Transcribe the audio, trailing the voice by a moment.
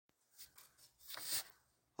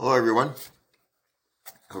Hello everyone,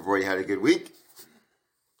 hope everybody had a good week.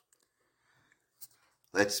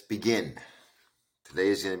 Let's begin. Today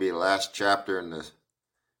is going to be the last chapter in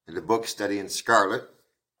the book Study in Scarlet,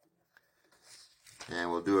 and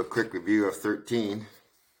we'll do a quick review of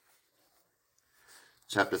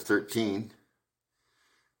chapter 13,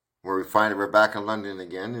 where we find that we're back in London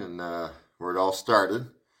again, and where it all started,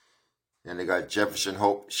 and they got Jefferson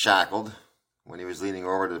Hope shackled when he was leaning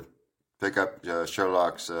over to pick up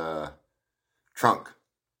Sherlock's trunk.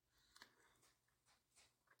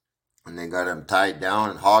 And they got him tied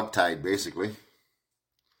down and hog-tied, basically.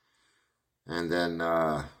 And then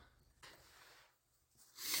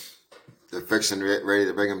they're fixing ready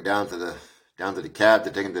to bring him down to the cab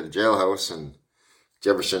to take him to the jailhouse. And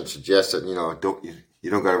Jefferson suggests that, you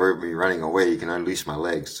don't got to be running away. You can unleash my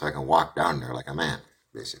legs so I can walk down there like a man,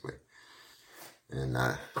 basically. And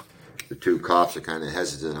the two cops are kind of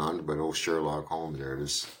hesitant on it, but old Sherlock Holmes there, you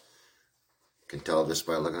can tell just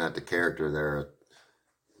by looking at the character there,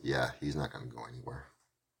 yeah, he's not going to go anywhere.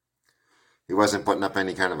 He wasn't putting up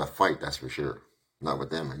any kind of a fight, that's for sure. Not with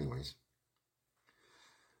them, anyways.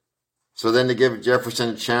 So then to give Jefferson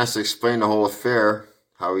a chance to explain the whole affair,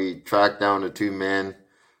 how he tracked down the two men,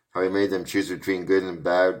 how he made them choose between good and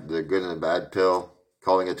bad, the good and the bad pill,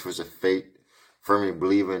 calling it was a fate, firmly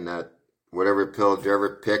believing that whatever pill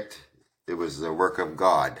Trevor picked, it was the work of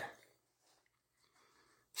God.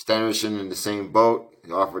 Standerson in the same boat.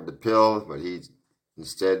 He offered the pill, but he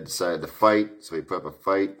instead decided to fight, so he put up a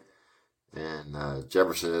fight. And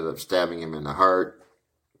Jefferson ended up stabbing him in the heart.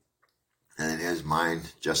 And in his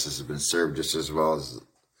mind, justice has been served just as well as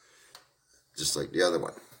just like the other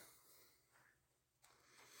one.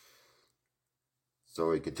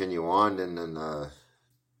 So we continue on, and then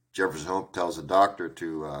Jefferson Hope tells the doctor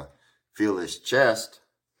to feel his chest.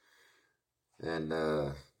 And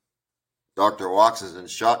Dr. Watson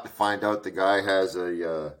is shocked to find out the guy has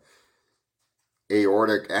a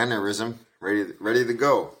aortic aneurysm ready to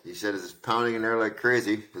go. He said it's pounding in there like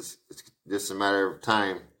crazy. It's just a matter of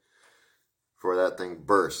time for that thing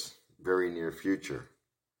bursts, very near future.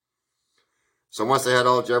 So once they had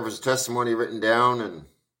all Jefferson's testimony written down and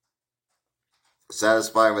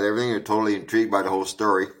satisfied with everything, they're totally intrigued by the whole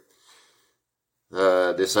story.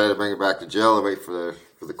 They decided to bring it back to jail and wait for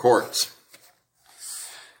the courts.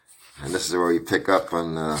 And this is where we pick up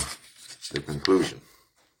on the conclusion.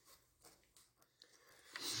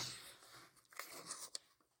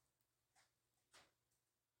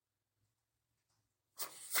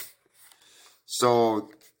 So,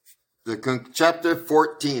 chapter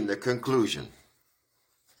 14, the conclusion.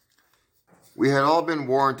 We had all been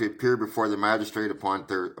warned to appear before the magistrate upon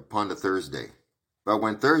the Thursday. But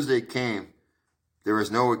when Thursday came, there was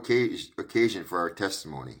no occasion for our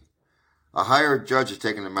testimony. A higher judge had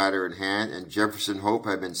taken the matter in hand, and Jefferson Hope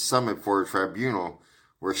had been summoned for a tribunal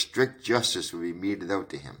where strict justice would be meted out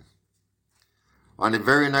to him. On the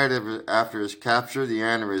very night after his capture, the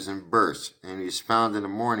aneurysm burst, and he was found in the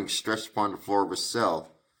morning stretched upon the floor of his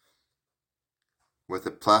cell with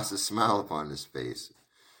a placid smile upon his face,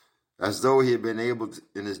 as though he had been able to,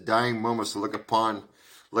 in his dying moments, to look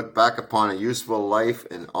back upon a useful life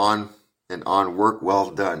and on work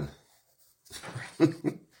well done.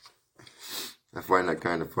 I find that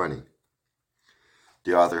kind of funny.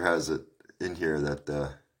 The author has it in here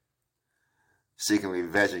that seeking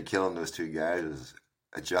revenge and killing those two guys is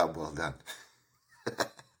a job well done.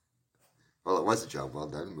 Well, it was a job well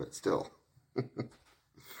done, but still.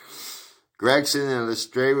 Gregson and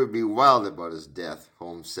Lestrade would be wild about his death,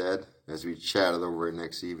 Holmes said, as we chatted over it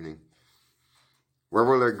next evening. Where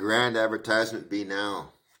will their grand advertisement be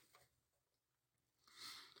now?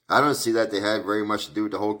 I don't see that they had very much to do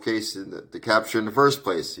with the whole case in the capture in the first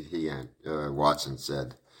place, Watson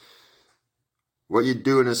said. What you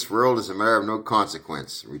do in this world is a matter of no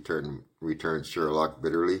consequence, returned Sherlock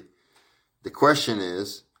bitterly. The question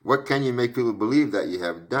is, what can you make people believe that you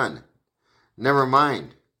have done? Never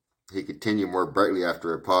mind, he continued more brightly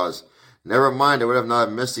after a pause. Never mind, I would have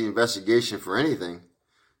not missed the investigation for anything.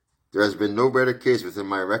 There has been no better case within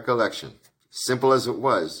my recollection. Simple as it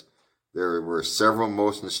was, there were several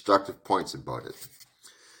most instructive points about it.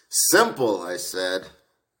 Simple, I said.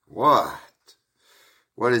 What?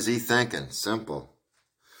 What is he thinking? Simple.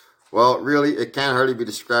 Well, really, it can't hardly be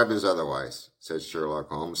described as otherwise, said Sherlock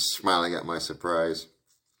Holmes, smiling at my surprise.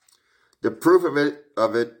 The proof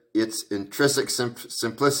of its intrinsic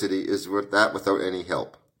simplicity is without any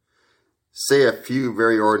help. Say a few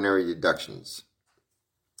very ordinary deductions.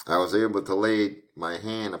 I was able to lay my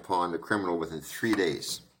hand upon the criminal within 3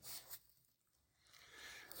 days.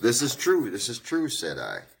 This is true, said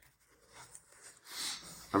I.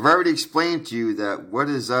 I've already explained to you that what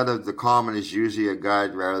is out of the common is usually a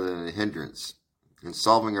guide rather than a hindrance. In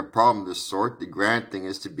solving a problem of this sort, the grand thing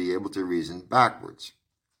is to be able to reason backwards.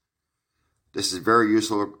 This is a very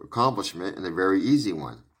useful accomplishment and a very easy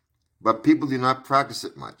one, but people do not practice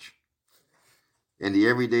it much. In the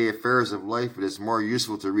everyday affairs of life, it is more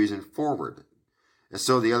useful to reason forward, and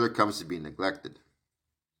so the other comes to be neglected.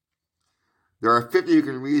 There are 50 who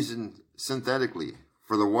can reason synthetically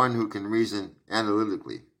for the one who can reason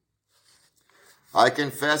analytically. I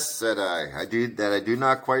confess, said I do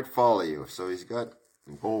not quite follow you. So he's got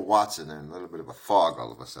old Watson in a little bit of a fog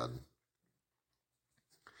all of a sudden.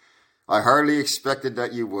 I hardly expected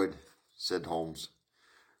that you would, said Holmes.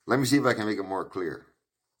 Let me see if I can make it more clear.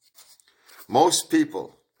 Most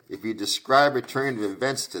people, if you describe a train of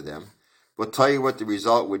events to them, will tell you what the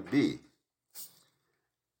result would be.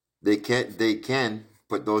 They can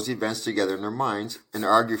put those events together in their minds and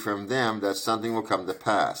argue from them that something will come to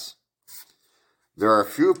pass. There are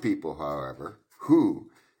few people, however,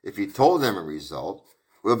 who, if you told them a result,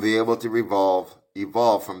 will be able to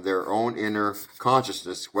evolve from their own inner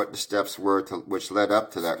consciousness what the steps were which led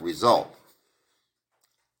up to that result.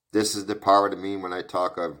 This is the power to me when I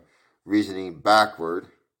talk of reasoning backward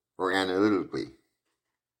or analytically.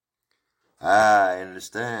 I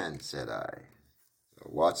understand, said I.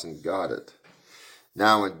 Watson got it.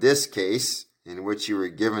 Now, in this case, in which you were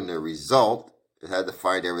given a result, you had to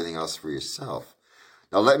find everything else for yourself.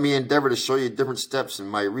 Now, let me endeavor to show you different steps in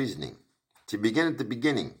my reasoning. To begin at the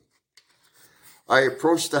beginning, I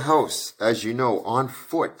approached the house, as you know, on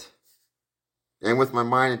foot, and with my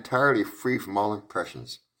mind entirely free from all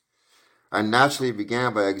impressions. I naturally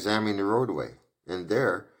began by examining the roadway, and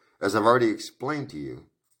there, as I've already explained to you,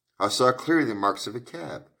 I saw clearly the marks of a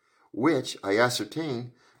cab, which I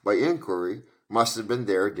ascertained by inquiry must have been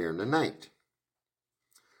there during the night.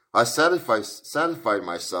 I satisfied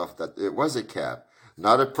myself that it was a cab,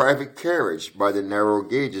 not a private carriage by the narrow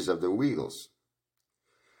gauges of the wheels.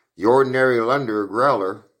 The ordinary Londoner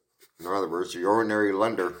growler, in other words, the ordinary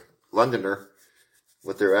Londoner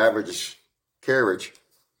with their average carriage,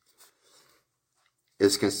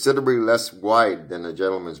 is considerably less wide than a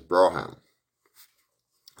gentleman's brougham.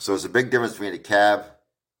 So there's a big difference between a cab,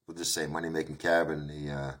 we'll just say money-making cab, and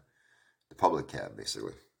the public cab,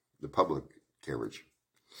 basically, the public carriage.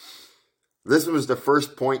 This was the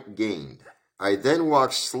first point gained. I then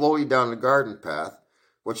walked slowly down the garden path,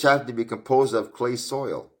 which happened to be composed of clay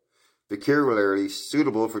soil, peculiarly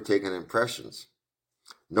suitable for taking impressions.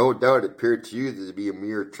 No doubt it appeared to you to be a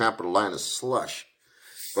mere trampled line of slush,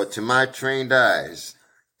 but to my trained eyes,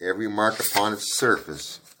 every mark upon its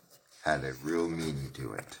surface had a real meaning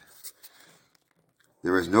to it.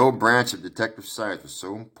 There is no branch of detective science was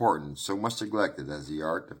so important, so much neglected as the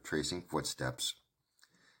art of tracing footsteps.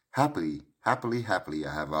 Happily, I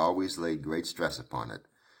have always laid great stress upon it,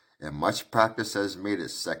 and much practice has made it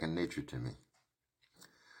second nature to me.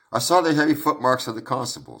 I saw the heavy footmarks of the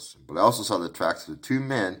constables, but I also saw the tracks of the two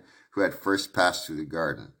men who had first passed through the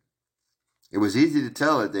garden. It was easy to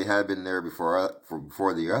tell that they had been there before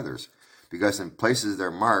the others, because in places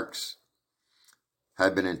their marks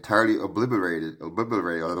had been entirely obliterated,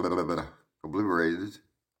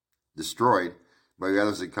 destroyed by the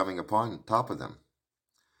others coming upon top of them.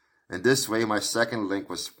 In this way, my second link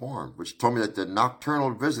was formed, which told me that the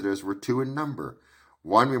nocturnal visitors were two in number,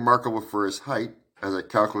 one remarkable for his height, as I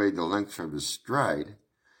calculated the length from his stride,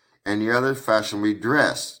 and the other fashionably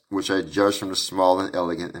dressed, which I judged from the small and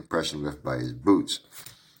elegant impression left by his boots,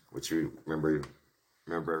 which you remember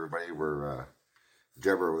everybody, where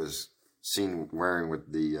Deborah was seen wearing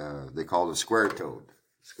with they called it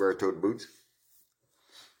square-toed boots.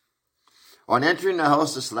 On entering the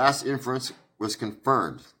house, this last inference was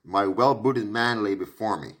confirmed. My well-booted man lay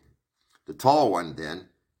before me. The tall one, then,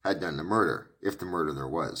 had done the murder, if the murder there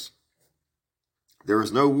was. There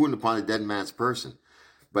was no wound upon the dead man's person,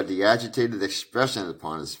 but the agitated expression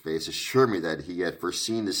upon his face assured me that he had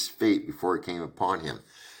foreseen this fate before it came upon him.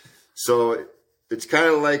 So it's kind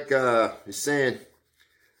of like saying,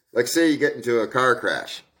 like say you get into a car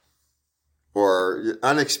crash or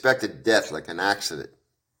unexpected death, like an accident.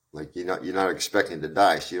 Like you're not expecting to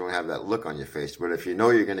die, so you don't have that look on your face. But if you know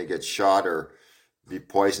you're going to get shot or be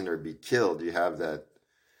poisoned or be killed, you have that,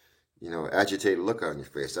 agitated look on your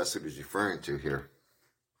face. That's what he's referring to here.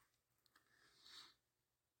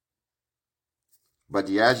 But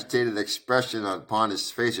the agitated expression upon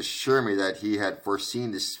his face assured me that he had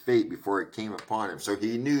foreseen this fate before it came upon him. So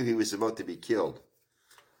he knew he was about to be killed.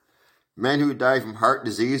 Men who die from heart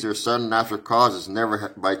disease or sudden natural causes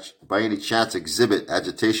never by any chance exhibit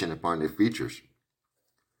agitation upon their features.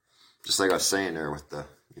 Just like I was saying there with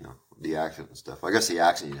the accident and stuff. I guess the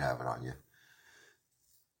accident you'd have it on you.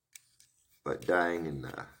 But dying in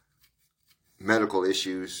medical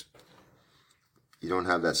issues, you don't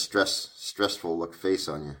have that stressful look face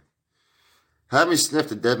on you. Having sniffed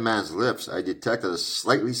the dead man's lips, I detected a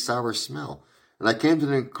slightly sour smell, and I came to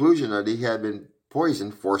the conclusion that he had been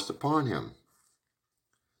poison forced upon him.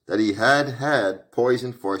 That he had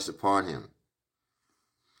poison forced upon him.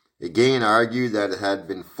 Again, I argued that it had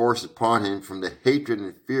been forced upon him from the hatred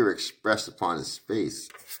and fear expressed upon his face.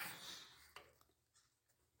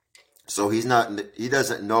 So he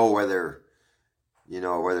doesn't know whether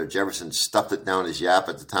Jefferson stuffed it down his yap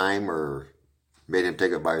at the time or made him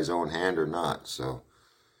take it by his own hand or not. So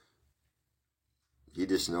he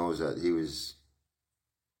just knows that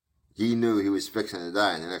he knew he was fixing to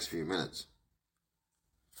die in the next few minutes.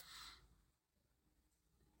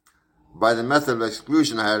 By the method of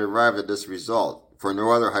exclusion, I had arrived at this result, for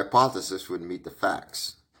no other hypothesis would meet the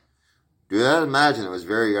facts. Do not imagine it was a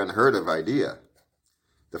very unheard of idea.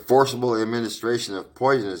 The forcible administration of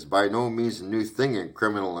poison is by no means a new thing in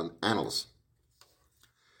criminal annals.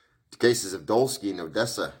 The cases of Dolsky in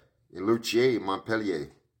Odessa, and Lucier in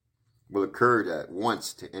Montpellier will occur at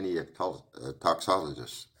once to any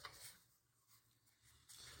toxologist.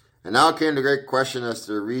 And now came the great question as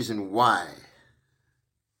to the reason why.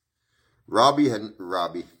 Robbery had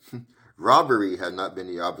not been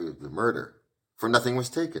the object of the murder, for nothing was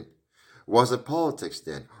taken. Was it politics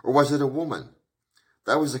then, or was it a woman?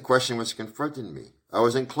 That was the question which confronted me. I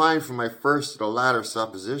was inclined from my first to the latter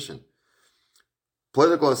supposition.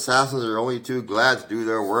 Political assassins are only too glad to do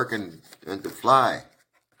their work and to fly.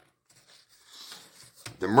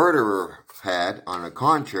 The murderer had, on the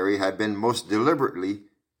contrary, had been most deliberately,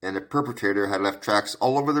 and the perpetrator had left tracks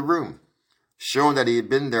all over the room, showing that he had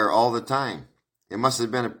been there all the time. It must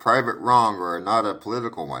have been a private wrong or not a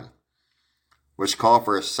political one, which called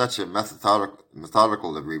for such a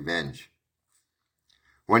methodical revenge.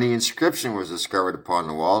 When the inscription was discovered upon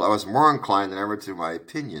the wall, I was more inclined than ever to my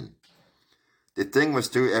opinion. The thing was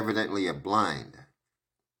too evidently a blind.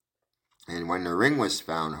 And when the ring was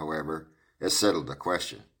found, however, it settled the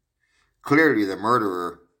question. Clearly, the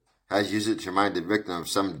murderer has used it to remind the victim of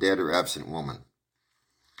some dead or absent woman.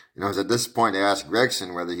 And it was at this point I asked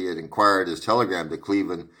Gregson whether he had inquired his telegram to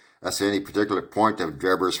Cleveland as to any particular point of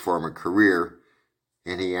Drebber's former career,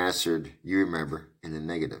 and he answered, you remember, in the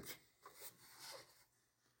negative.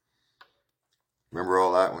 Remember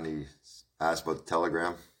all that when he asked about the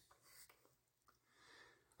telegram?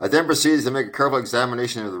 I then proceeded to make a careful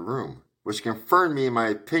examination of the room, which confirmed me in my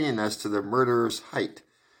opinion as to the murderer's height,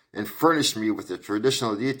 and furnished me with the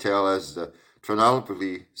traditional detail as the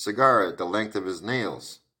Trinopoli cigar at the length of his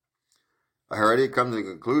nails. I had already come to the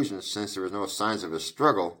conclusion, since there was no signs of a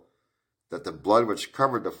struggle, that the blood which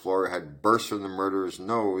covered the floor had burst from the murderer's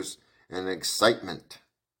nose in excitement.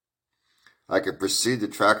 I could perceive the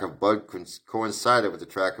track of blood coincided with the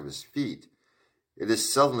track of his feet. It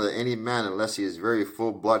is seldom that any man, unless he is very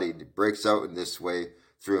full-blooded, breaks out in this way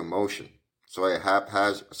through emotion. So I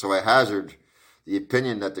hazard the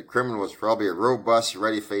opinion that the criminal was probably a robust,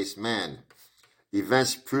 ready-faced man.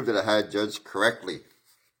 Events proved that I had judged correctly.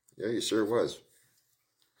 Yeah, you sure was.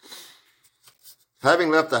 Having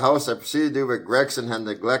left the house, I proceeded to do what Gregson had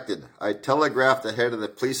neglected. I telegraphed the head of the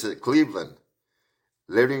police at Cleveland,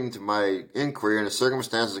 leading to my inquiry into the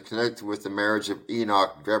circumstances connected with the marriage of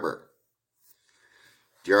Enoch Drebber.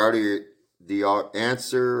 The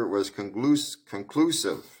answer was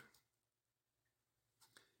conclusive.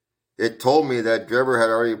 It told me that Drebber had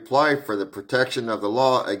already applied for the protection of the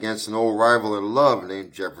law against an old rival in love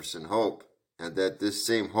named Jefferson Hope, and that this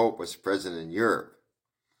same Hope was present in Europe.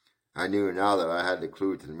 I knew now that I had the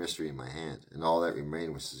clue to the mystery in my hand, and all that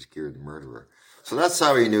remained was to secure the murderer. So that's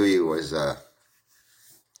how he knew he was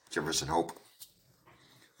Jefferson Hope.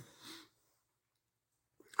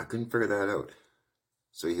 I couldn't figure that out.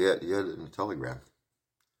 So he had it in a telegram.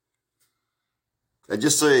 And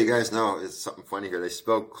just so you guys know, it's something funny here. They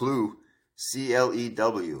spell clue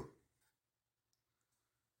C-L-E-W.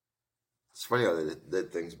 It's funny how they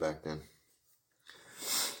did things back then.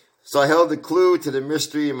 So I held the clue to the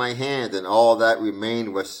mystery in my hand, and all that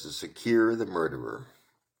remained was to secure the murderer.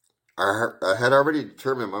 I had already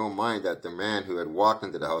determined in my own mind that the man who had walked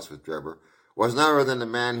into the house with Drebber was none other than the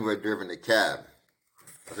man who had driven the cab.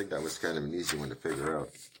 I think that was kind of an easy one to figure out.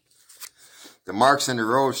 The marks in the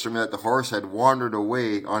road showed me that the horse had wandered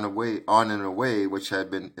away in a way which had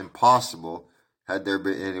been impossible had there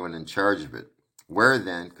been anyone in charge of it. Where,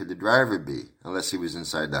 then, could the driver be, unless he was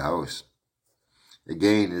inside the house?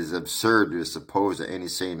 Again, it is absurd to suppose that any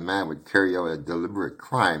sane man would carry out a deliberate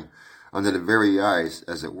crime under the very eyes,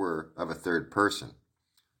 as it were, of a third person.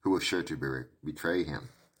 who was sure to betray him.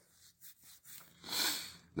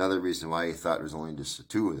 Another reason why he thought it was only just the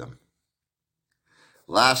two of them.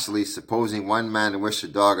 Lastly, supposing one man wished to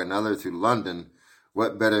dog another through London,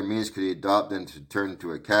 what better means could he adopt than to turn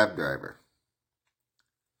to a cab driver?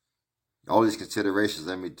 All these considerations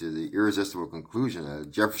led me to the irresistible conclusion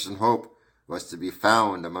that Jefferson Hope was to be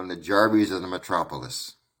found among the Jarvies of the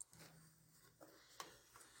metropolis.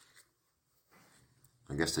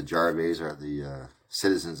 I guess the Jarvies are the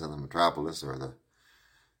citizens of the metropolis, or the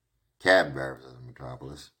cab drivers of the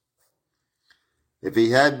metropolis. If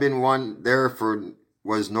he had been one there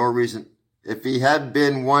was no reason. If he had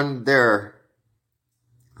been one there,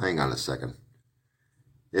 hang on a second.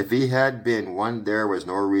 If he had been one there was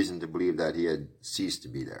no reason to believe that he had ceased to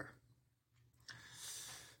be there.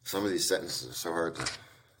 Some of these sentences are so hard to...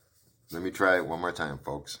 Let me try it one more time,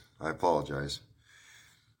 folks. I apologize.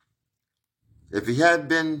 If he had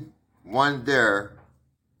been one there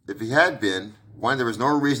was no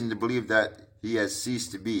reason to believe that he had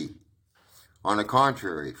ceased to be. On the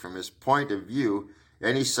contrary, from his point of view,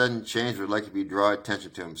 any sudden change would likely draw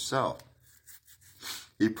attention to himself.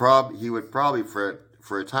 He would probably,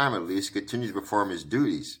 for a time at least, continue to perform his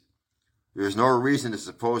duties. There was no reason to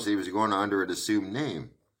suppose that he was going under an assumed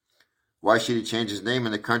name. Why should he change his name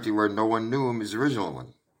in a country where no one knew his original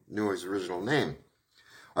name?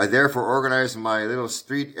 I therefore organized my little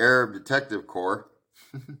street Arab detective corps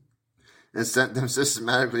and sent them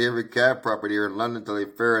systematically every cab property here in London until they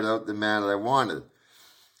ferreted out the man that I wanted.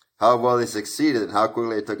 How well they succeeded and how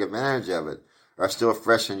quickly they took advantage of it are still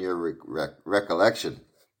fresh in your recollection.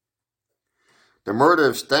 The murder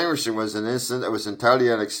of Stangerson was an incident that was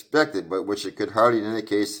entirely unexpected, but which it could hardly in any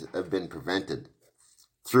case have been prevented.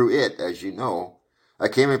 Through it, as you know, I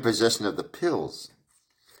came in possession of the pills,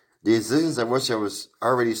 the existence of which I was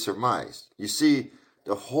already surmised. You see,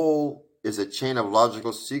 the whole is a chain of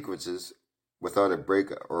logical sequences without a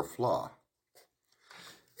break or flaw.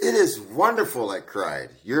 It is wonderful, I cried.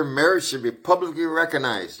 Your merit should be publicly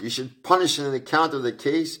recognized. You should publish an account of the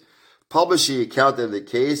case. Publish the account of the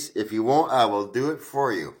case. If you won't, I will do it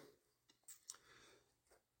for you.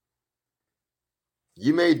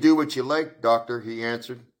 You may do what you like, doctor, he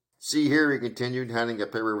answered. See here, he continued, handing a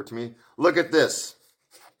paper over to me. Look at this.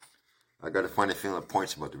 I got to find a few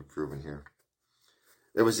points about to be proven here.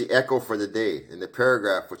 It was the echo for the day, and the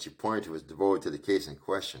paragraph which he pointed to was devoted to the case in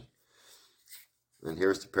question. And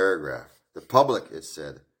here's the paragraph. The public, it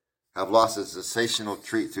said, have lost a sensational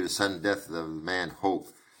treat through the sudden death of the man Hope,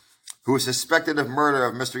 who was suspected of murder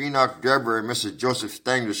of Mr. Enoch Deborah and Mr. Joseph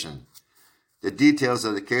Stangerson. The details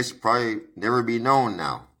of the case will probably never be known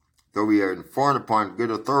now, though we are informed upon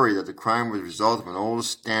good authority that the crime was the result of an old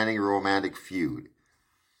standing romantic feud,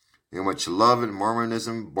 in which love and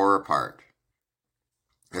Mormonism bore a part.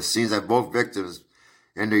 It seems that both victims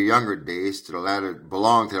in their younger days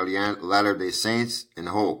belonged to the Latter-day Saints in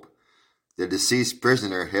Hope. The deceased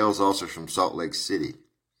prisoner hails also from Salt Lake City.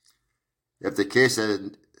 If the case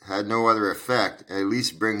had no other effect, it at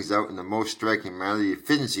least brings out in the most striking manner the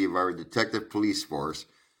efficiency of our detective police force.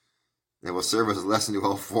 It will serve as a lesson to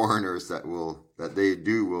all foreigners that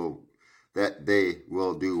they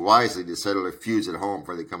will do wisely to settle their feuds at home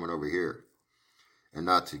before they come over here, and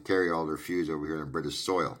not to carry all their feuds over here on British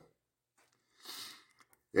soil.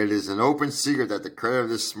 It is an open secret that the credit of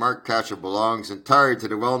this smart catcher belongs entirely to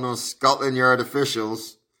the well-known Scotland Yard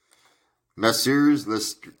officials, Messrs.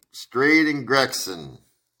 Lestrade and Gregson.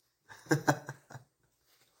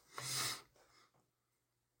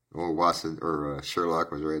 Watson or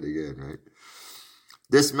Sherlock was right again, right?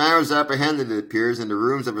 This man was apprehended, it appears, in the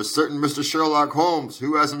rooms of a certain Mr. Sherlock Holmes,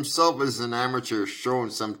 who as himself is an amateur shown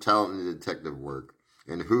some talent in detective work,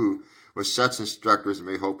 and who, with such instructors,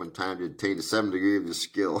 may hope in time to attain to some degree of his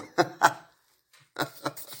skill.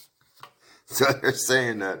 So they're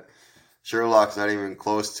saying that Sherlock's not even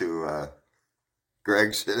close to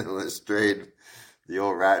Gregson and Lestrade, the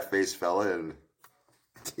old rat-faced fella, and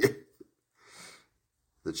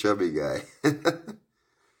the chubby guy.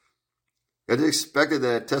 It is expected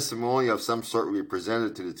that a testimonial of some sort will be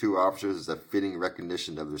presented to the two officers as a fitting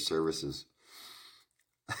recognition of their services.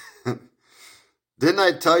 Didn't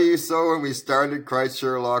I tell you so when we started, cried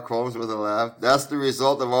Sherlock Holmes with a laugh. That's the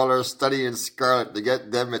result of all our study in Scarlet, to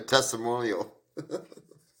get them a testimonial.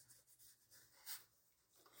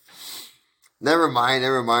 Never mind,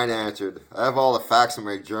 I answered. I have all the facts in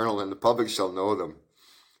my journal, and the public shall know them.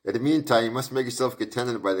 In the meantime, you must make yourself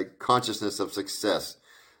contented by the consciousness of success.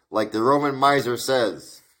 Like the Roman miser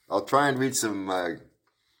says. I'll try and read some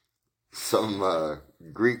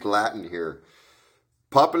Greek Latin here.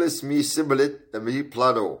 Populis mi sibilit me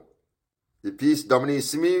plado. Epis domini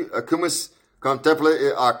simi accumus Contemple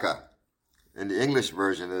e acca. And the English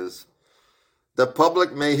version is, the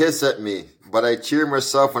public may hiss at me, but I cheer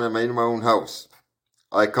myself when I'm in my own house.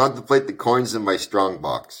 I contemplate the coins in my strong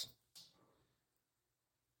box.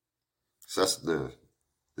 So that's the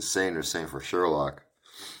saying they're saying for Sherlock.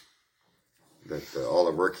 That all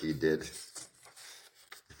the work he did.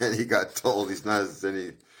 And he got told he's not as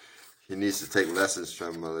any. He needs to take lessons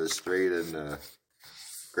from Lestrade and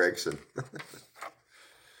Gregson.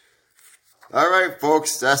 All right,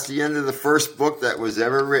 folks, that's the end of the first book that was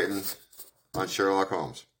ever written on Sherlock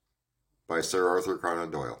Holmes by Sir Arthur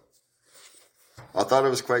Conan Doyle. I thought it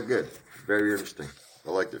was quite good. Very interesting.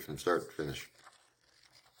 I liked it from start to finish.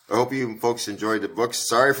 I hope you folks enjoyed the book.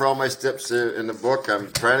 Sorry for all my steps in the book.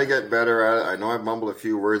 I'm trying to get better at it. I know I mumble a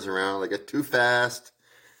few words around. I get too fast.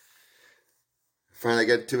 I find I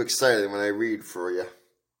get too excited when I read for you.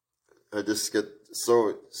 I just get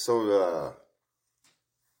so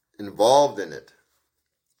involved in it.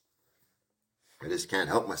 I just can't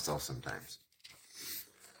help myself sometimes.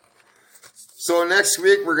 So next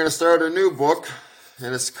week we're going to start a new book,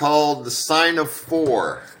 and it's called The Sign of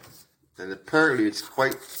Four. And apparently it's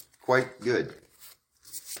quite good.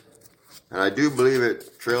 And I do believe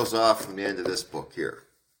it trails off from the end of this book here.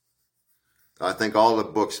 I think all the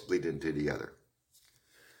books bleed into the other.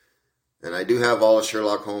 And I do have all the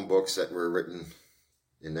Sherlock Holmes books that were written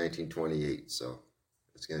in 1928, so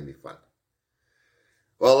it's going to be fun.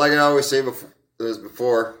 Well, like I always say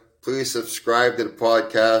before, please subscribe to the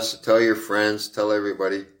podcast, tell your friends, tell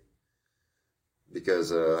everybody,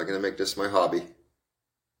 because I'm going to make this my hobby.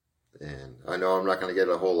 And I know I'm not going to get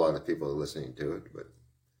a whole lot of people listening to it, but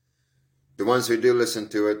the ones who do listen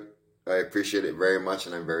to it, I appreciate it very much,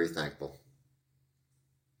 and I'm very thankful.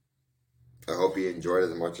 I hope you enjoyed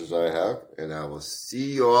it as much as I have, and I will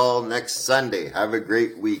see you all next Sunday. Have a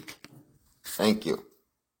great week. Thank you.